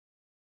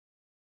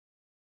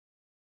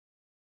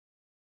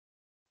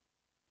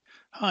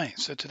Hi,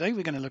 so today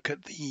we're going to look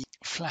at the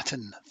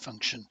flatten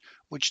function,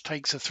 which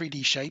takes a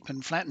 3D shape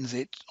and flattens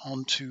it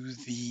onto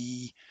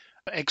the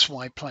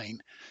XY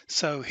plane.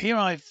 So here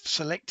I've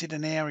selected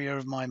an area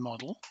of my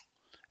model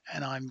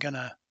and I'm going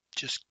to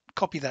just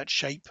copy that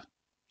shape.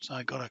 So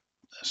I got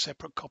a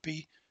separate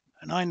copy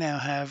and I now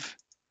have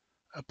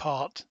a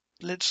part.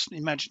 Let's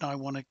imagine I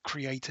want to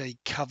create a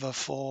cover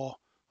for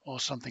or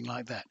something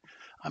like that.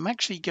 I'm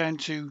actually going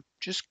to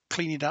just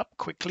clean it up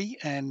quickly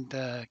and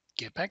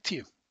get back to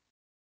you.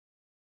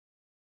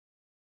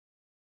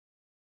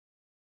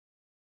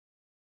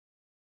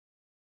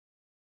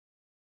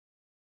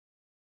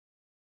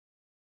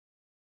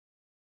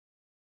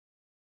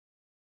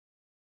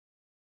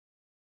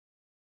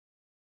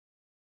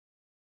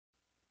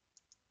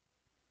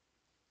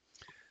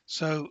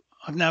 So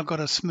I've now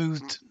got a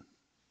smoothed,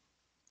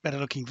 better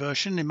looking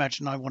version.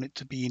 Imagine I want it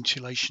to be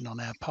insulation on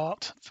our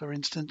part, for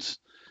instance.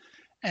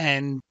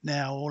 And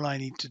now all I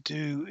need to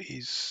do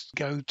is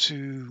go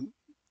to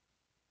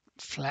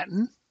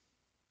flatten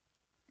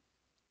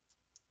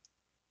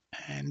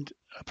and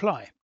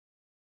apply.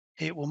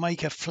 It will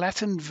make a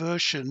flattened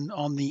version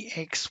on the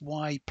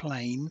XY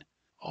plane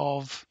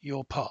of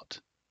your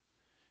part.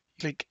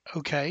 Click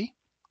OK,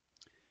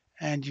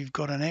 and you've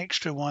got an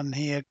extra one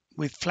here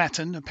with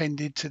flatten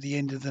appended to the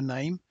end of the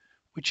name,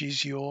 which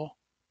is your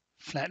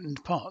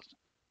flattened part,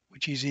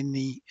 which is in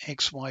the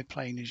XY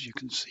plane, as you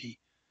can see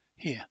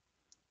here.